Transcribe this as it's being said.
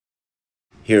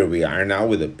Here we are now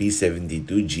with a P72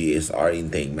 GSR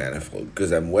intake manifold,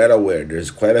 because I'm well aware there's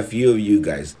quite a few of you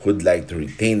guys who'd like to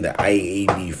retain the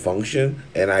IAB function,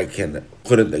 and I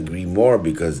couldn't agree more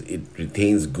because it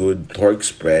retains good torque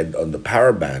spread on the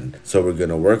power band. So we're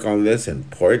gonna work on this and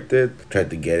port it, try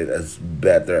to get it as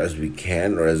better as we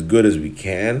can or as good as we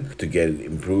can to get it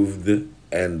improved,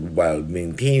 and while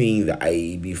maintaining the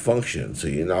IAB function.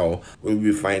 So we'll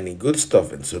be finding good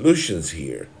stuff and solutions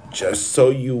here. Just so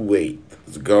you wait.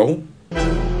 Let's go.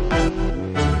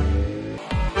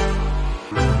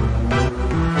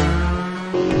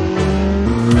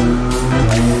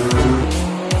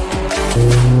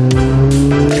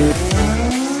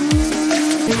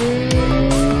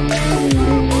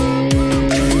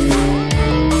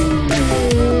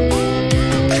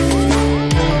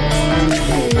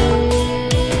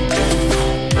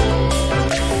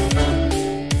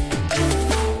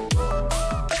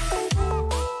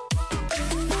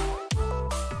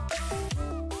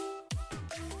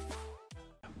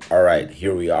 Alright,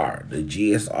 here we are, the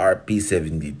GSR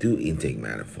P72 intake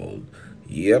manifold.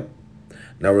 Yep.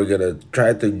 Now we're gonna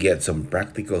try to get some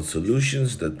practical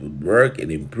solutions that would work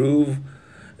and improve,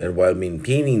 and while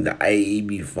maintaining the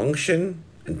IAB function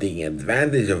and taking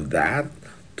advantage of that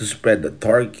to spread the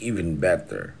torque even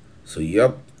better. So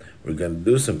yep, we're gonna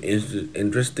do some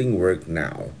interesting work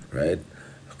now, right?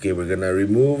 Okay, we're gonna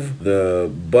remove the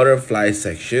butterfly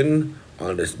section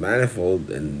on this manifold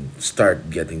and start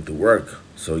getting to work.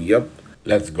 So yep,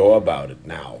 let's go about it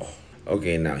now.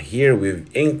 Okay, now here we've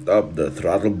inked up the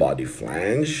throttle body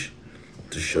flange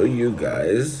to show you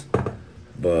guys,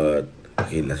 but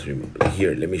okay, let's remove it.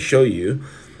 Here, let me show you.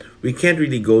 We can't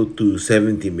really go to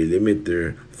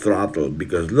 70mm throttle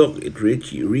because look, it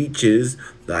reaches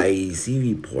the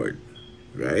IECV port,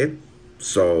 right?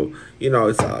 So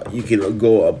it's you can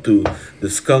go up to the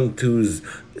Skunk 2's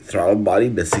throttle body,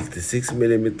 the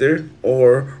 66mm,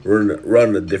 or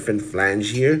run a different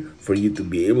flange here for you to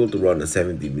be able to run a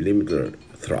 70mm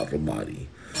throttle body.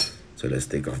 So let's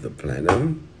take off the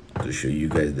plenum to show you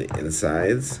guys the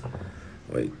insides.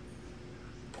 Wait,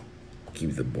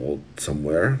 keep the bolt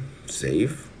somewhere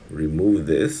safe. Remove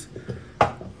this.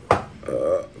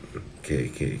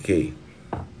 Okay.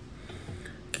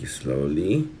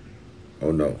 Slowly.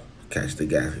 Oh no, catch the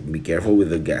gas. Be careful with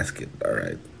the gasket. All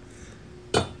right.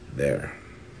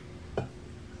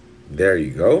 There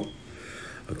you go.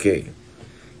 Okay.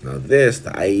 Now this, the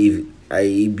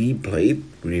IAB plate,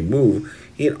 remove.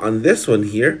 On this one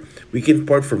here, we can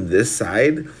port from this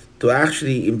side to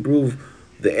actually improve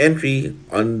the entry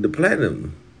on the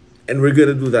plenum. And we're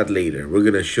gonna do that later. We're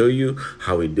gonna show you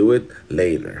how we do it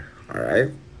later. All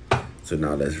right. So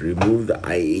now let's remove the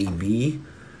IAB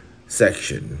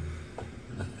section.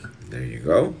 There you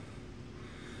go.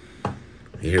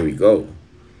 Here we go.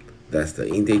 That's the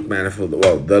intake manifold,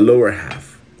 well, the lower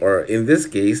half. Or in this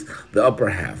case, the upper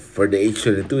half. For the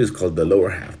H22 is called the lower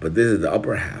half, but this is the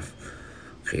upper half.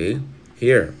 Okay,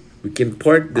 here, we can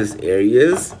port these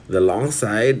areas, the long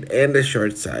side and the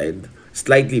short side,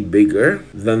 slightly bigger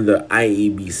than the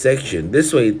IAB section.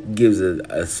 This way it gives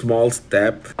a small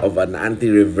step of an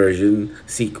anti-reversion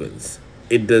sequence.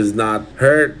 It does not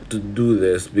hurt to do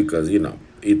this because,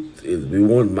 we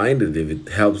won't mind it if it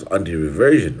helps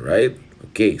anti-reversion, right?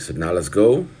 Okay, so now let's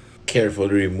go. Careful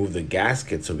to remove the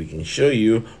gasket so we can show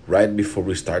you right before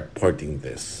we start porting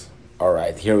this. All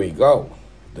right, here we go.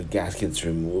 The gasket's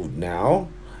removed now.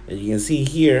 And you can see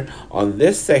here on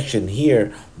this section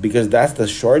here, because that's the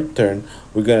short turn,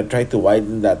 we're gonna try to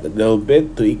widen that a little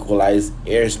bit to equalize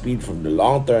airspeed from the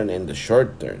long turn and the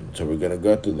short turn. So we're gonna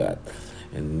go to that.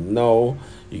 And now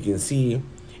you can see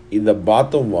in the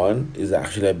bottom one is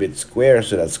actually a bit square,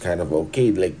 so that's kind of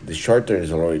okay. Like the short turn is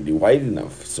already wide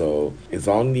enough, so it's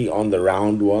only on the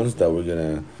round ones that we're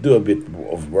gonna do a bit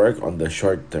of work on the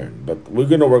short turn, but we're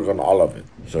gonna work on all of it.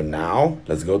 So now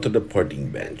let's go to the porting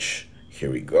bench.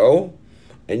 Here we go.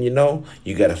 And you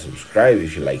gotta subscribe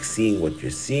if you like seeing what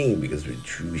you're seeing, because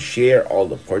we share all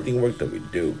the porting work that we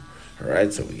do. All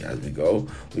right, so as we go,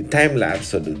 we time lapse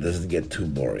so that it doesn't get too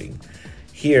boring.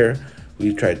 Here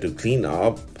we try to clean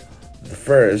up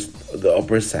the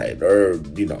upper side, or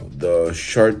the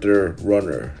shorter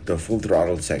runner, the full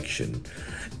throttle section.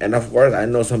 And of course, I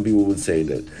know some people would say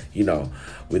that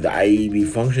with the IAB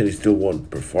function it still won't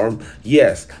perform.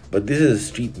 Yes, but this is a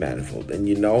street manifold,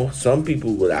 and some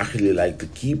people would actually like to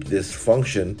keep this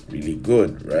function really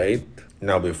good, right?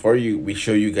 Now before we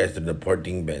show you guys the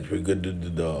porting bench, we're going to do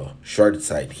the short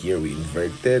side. Here we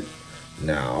invert it.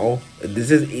 Now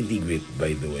this is 80 grit,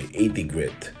 by the way, 80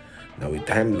 grit. Now we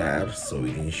time lapse so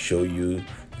we can show you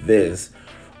this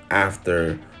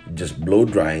after just blow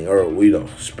drying, or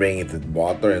spraying it with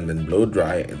water and then blow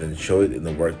dry and then show it in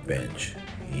the workbench.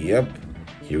 Yep,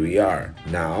 here we are.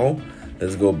 Now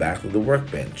let's go back to the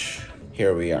workbench.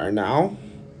 Here we are now.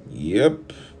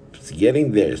 Yep, it's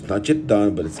getting there. It's not yet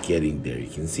done, but it's getting there. You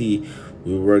can see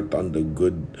we worked on the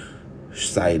good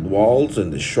side walls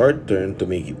and the short turn to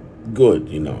make it good,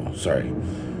 sorry.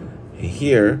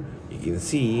 Here you can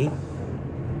see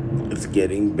it's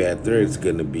getting better. It's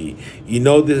gonna be,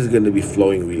 this is gonna be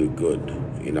flowing really good,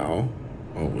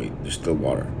 oh wait, there's still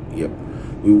water. Yep,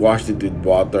 we washed it with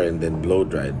water and then blow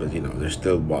dried, but there's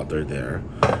still water there,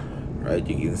 right?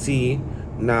 You can see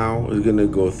now it's gonna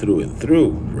go through and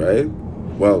through, right?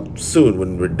 Well, soon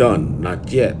when we're done.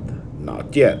 Not yet.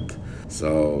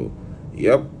 So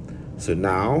yep, so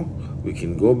now we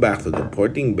can go back to the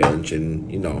porting bench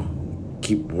and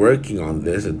keep working on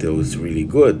this until it's really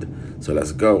good. So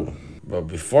let's go. But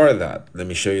before that, let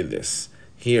me show you this.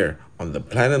 Here on the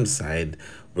plenum side,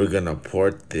 we're gonna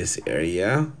port this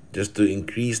area just to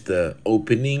increase the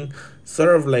opening,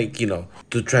 sort of like,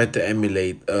 to try to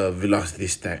emulate a velocity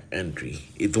stack entry.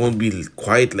 It won't be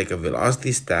quite like a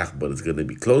velocity stack, but it's gonna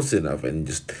be close enough and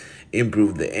just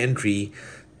improve the entry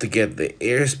to get the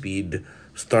airspeed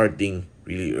starting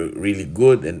really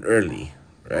good and early,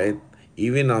 right?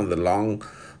 Even on the long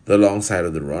side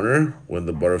of the runner, when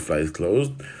the butterfly is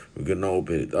closed, we're gonna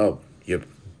open it up. Yep,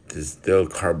 there's still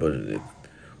carbon in it.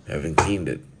 We haven't cleaned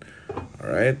it. All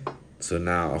right. So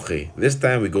now, okay, this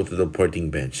time we go to the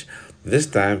porting bench. This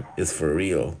time it's for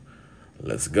real.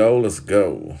 Let's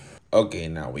go. Okay,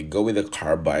 now we go with the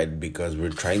carbide because we're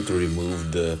trying to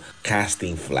remove the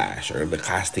casting flash or the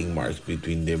casting marks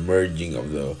between the merging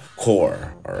of the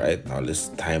core. All right, now let's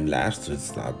time lapse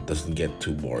so doesn't get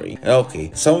too boring.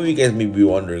 Okay, some of you guys may be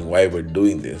wondering why we're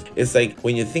doing this. It's like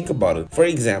when you think about it, for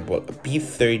example, a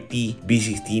P30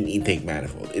 B16 intake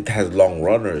manifold, it has long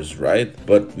runners, right?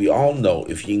 But we all know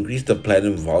if you increase the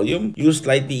plenum volume, you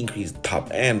slightly increase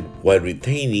top end while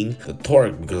retaining the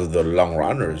torque because of the long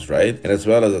runners, right? And as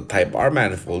well as a Type R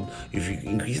manifold, if you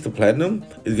increase the plenum,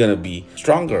 it's gonna be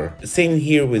stronger. Same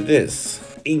here with this.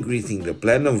 Increasing the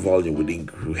plenum volume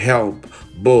would help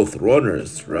both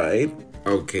runners, right?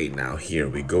 Okay, now here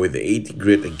we go with the 80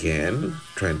 grit again,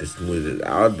 trying to smooth it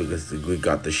out because we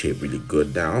got the shape really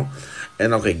good now.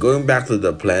 And okay, going back to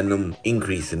the plenum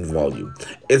increase in volume,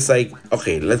 it's like,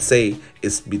 okay, let's say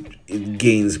it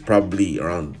gains probably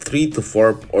around 3 to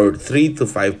 4 or 3 to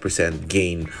 5%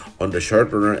 gain on the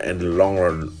short runner and the long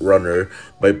runner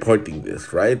by porting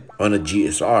this, right? On a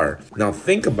GSR. Now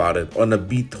think about it, on a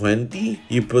B20,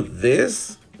 you put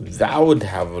this, that would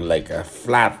have like a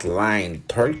flat line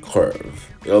torque curve.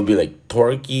 It'll be like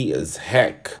torquey as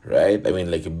heck, right? I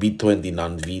mean, like a B20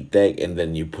 non-Vtec, and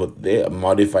then you put this,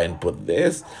 modify and put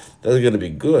this, that's gonna be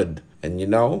good.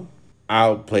 And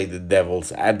I'll play the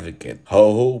devil's advocate.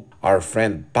 Hope our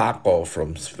friend Paco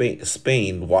from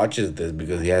Spain watches this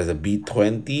because he has a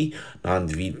B20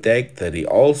 non-Vtec that he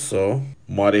also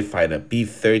modified a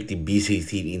P30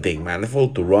 B16 intake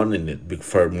manifold to run in it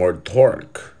for more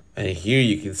torque. And here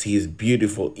you can see his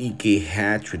beautiful EK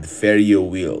hatch with Ferio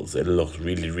wheels. It looks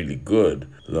really good.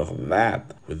 Look at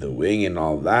that. With the wing and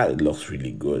all that, it looks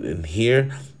really good. And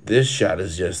here, this shot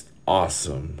is just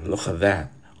awesome. Look at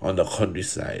that on the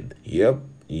countryside. Yep.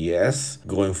 Yes,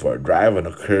 going for a drive on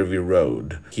a curvy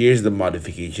road. Here's the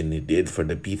modification he did for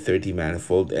the P30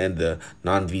 manifold and the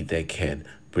non-Vtec head.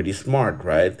 Pretty smart,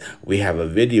 right? We have a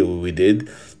video we did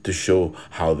to show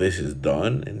how this is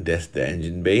done, and that's the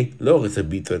engine bay. Look, it's a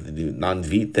B20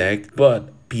 non-Vtec, but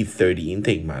P30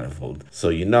 intake manifold. So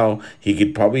he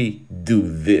could probably do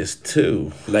this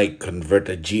too, like convert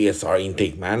a GSR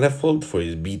intake manifold for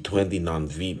his B20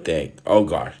 non-Vtec. Oh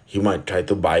gosh, he might try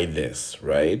to buy this,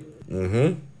 right?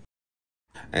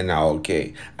 And now,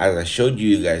 okay, as I showed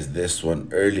you guys this one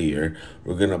earlier,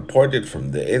 we're gonna port it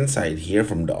from the inside here,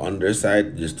 from the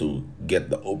underside, just to get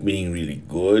the opening really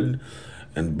good,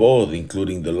 and both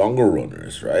including the longer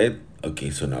runners, right? Okay,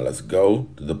 so now let's go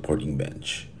to the porting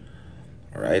bench.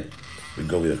 All right, we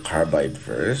go with a carbide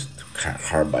first,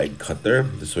 carbide cutter.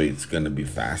 This way it's gonna be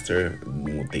faster, it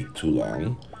won't take too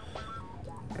long.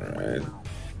 All right,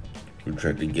 we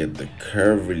try to get the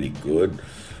curve really good.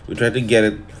 We try to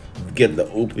get the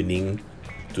opening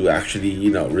to actually,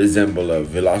 resemble a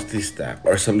velocity stack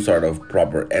or some sort of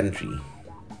proper entry.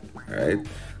 All right.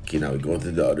 Okay, now we go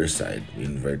to the other side. We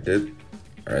invert it.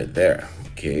 All right, there.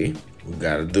 Okay. We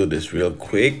gotta do this real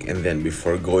quick, and then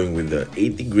before going with the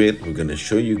 80 grit, we're gonna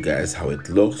show you guys how it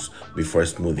looks before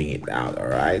smoothing it out. All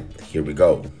right, here we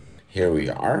go. Here we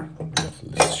are.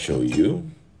 Let's show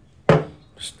you.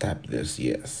 Just tap this.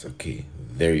 Yes. Okay.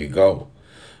 There you go.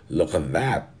 Look at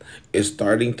that. It's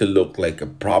starting to look like a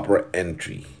proper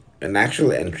entry, an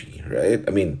actual entry, right?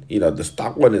 I mean, the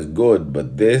stock one is good,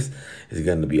 but this is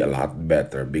going to be a lot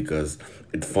better because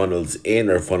it funnels in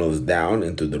or funnels down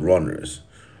into the runners.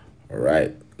 All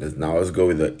right, let's go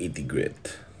with the 80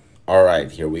 grit. All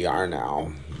right, here we are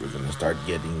now. We're gonna start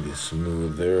getting this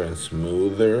smoother and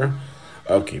smoother.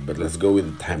 Okay, but let's go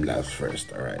with the time lapse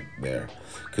first. All right, there,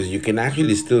 because you can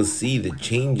actually still see the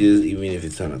changes even if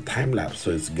it's on a time lapse.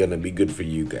 So it's gonna be good for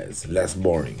you guys. Less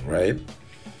boring, right?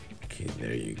 Okay,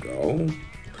 there you go.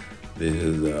 This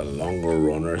is the longer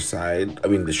runner side. I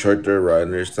mean, the shorter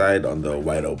runner side on the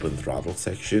wide open throttle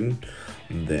section.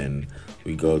 Then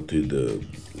we go to the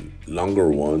longer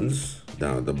ones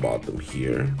down at the bottom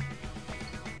here.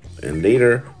 And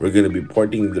later, we're going to be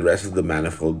porting the rest of the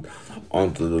manifold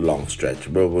onto the long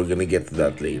stretch. But we're going to get to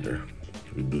that later.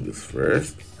 We do this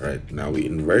first. All right, now we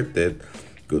invert it.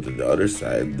 Go to the other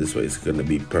side. This way it's going to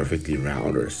be perfectly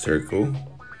round or circle.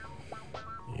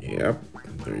 Yep,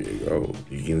 there you go.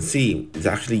 You can see it's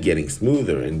actually getting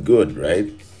smoother and good, right?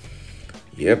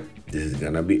 Yep, this is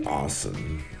gonna be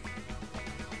awesome.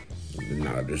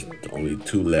 Now there's only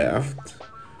 2 left.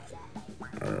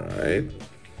 All right,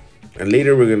 and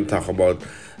later we're gonna talk about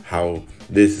how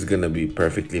this is gonna be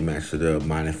perfectly matched to the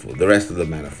manifold, the rest of the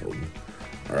manifold.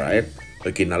 All right,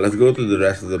 okay, now let's go to the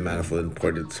rest of the manifold and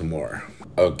port it some more.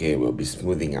 Okay, we'll be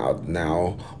smoothing out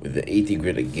now with the 80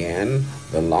 grit again.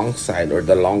 The long side or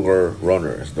the longer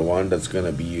runners, the one that's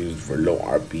gonna be used for low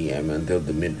RPM until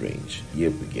the mid-range.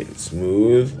 Yep, we get it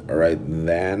smooth. All right,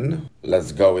 then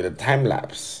let's go with the time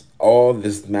lapse. Oh,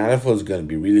 this manifold is going to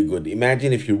be really good.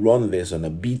 Imagine if you run this on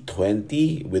a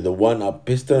B20 with a 1-up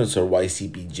pistons or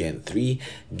YCP Gen 3,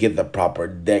 get the proper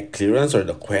deck clearance or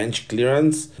the quench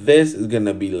clearance. This is going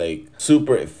to be like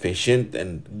super efficient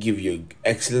and give you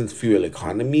excellent fuel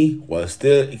economy while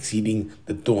still exceeding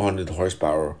the 200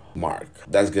 horsepower mark.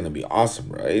 That's going to be awesome,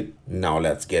 right? Now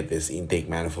let's get this intake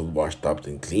manifold washed up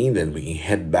and cleaned, and we can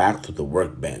head back to the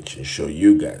workbench and show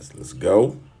you guys. Let's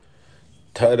go.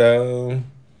 Ta-da!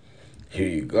 Here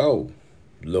you go.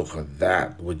 Look at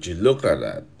that. Would you look at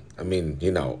that? I mean,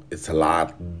 it's a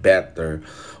lot better,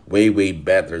 way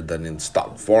better than in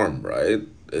stock form, right?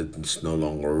 It's no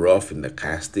longer rough in the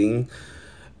casting,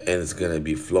 and it's gonna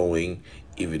be flowing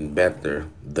even better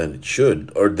than it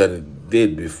should or than it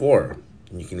did before.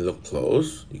 You can look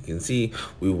close. You can see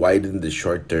we widened the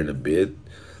short turn a bit.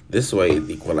 This way it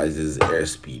equalizes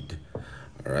airspeed.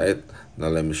 All right. Now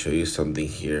let me show you something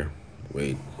here.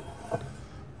 Wait.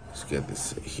 Let's get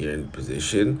this here in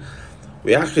position.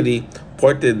 We actually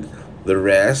ported the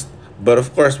rest, but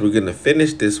of course we're gonna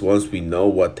finish this once we know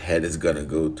what head is gonna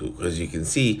go to, because you can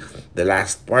see the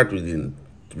last part we didn't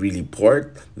really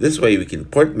port. This way we can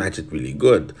port match it really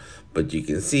good, but you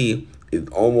can see it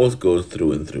almost goes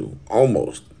through and through.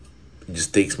 Almost. It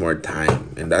just takes more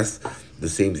time, and that's the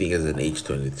same thing as an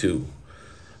H22.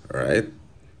 All right,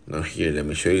 now here, let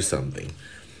me show you something.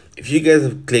 If you guys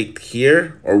have clicked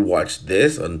here or watched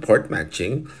this on port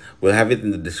matching, we'll have it in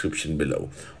the description below.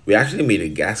 We actually made a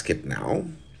gasket now.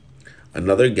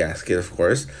 Another gasket, of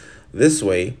course. This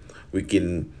way, we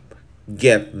can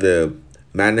get the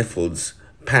manifold's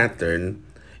pattern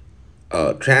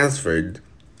transferred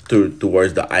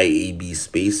towards the IAB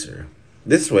spacer.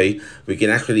 This way, we can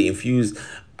actually infuse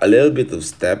a little bit of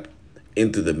step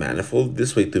into the manifold.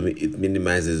 This way it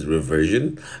minimizes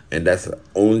reversion, and that's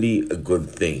only a good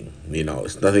thing.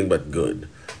 It's nothing but good,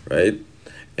 right?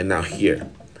 And now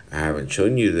here, I haven't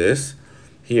shown you this.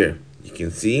 Here you can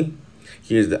see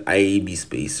here's the IAB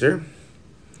spacer,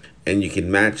 and you can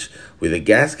match with a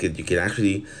gasket. You can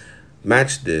actually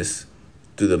match this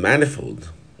to the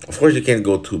manifold. Of course you can't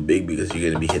go too big because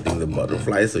you're going to be hitting the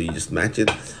butterfly, so you just match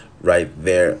it right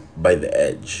there by the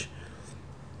edge.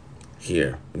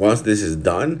 Here, once this is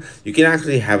done, you can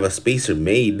actually have a spacer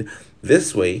made.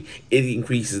 This way it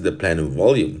increases the plenum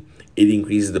volume. It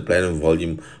increases the plenum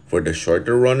volume for the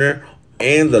shorter runner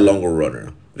and the longer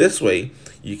runner. This way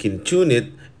you can tune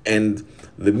it, and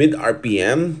the mid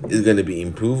RPM is going to be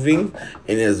improving,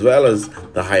 and as well as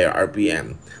the higher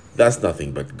RPM. That's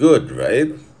nothing but good,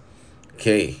 right?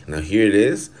 Okay, now here it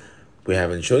is. We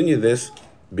haven't shown you this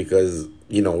because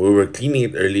we were cleaning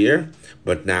it earlier,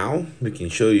 but now we can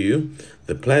show you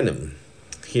the plenum.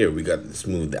 Here we got it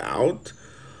smoothed out,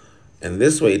 and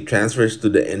this way it transfers to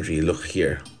the entry. Look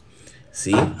here,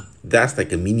 see, that's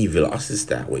like a mini velocity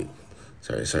stack. Wait,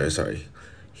 sorry.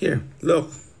 Here, look,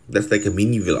 that's like a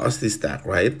mini velocity stack,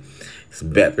 right? It's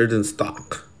better than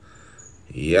stock.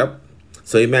 Yep.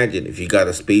 So imagine if you got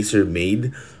a spacer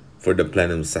made for the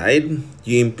plenum side,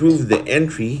 you improve the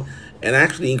entry and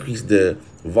actually increase the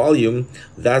volume.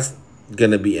 That's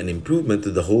gonna be an improvement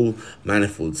to the whole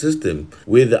manifold system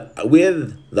with the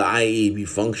IAB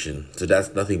function. So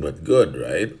that's nothing but good,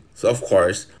 right? So of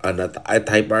course, a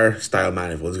Type R style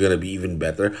manifold is gonna be even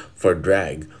better for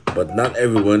drag, but not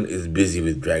everyone is busy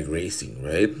with drag racing,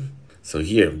 right? So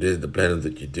here, this is the plan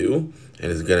that you do,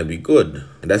 and it's gonna be good.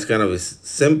 And that's kind of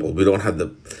simple. We don't have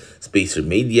the spacer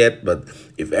made yet, but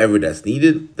if ever that's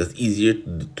needed, that's easier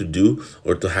to do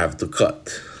or to have to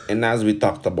cut. And as we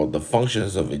talked about the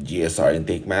functions of a GSR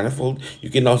intake manifold, you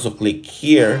can also click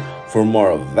here for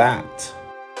more of that.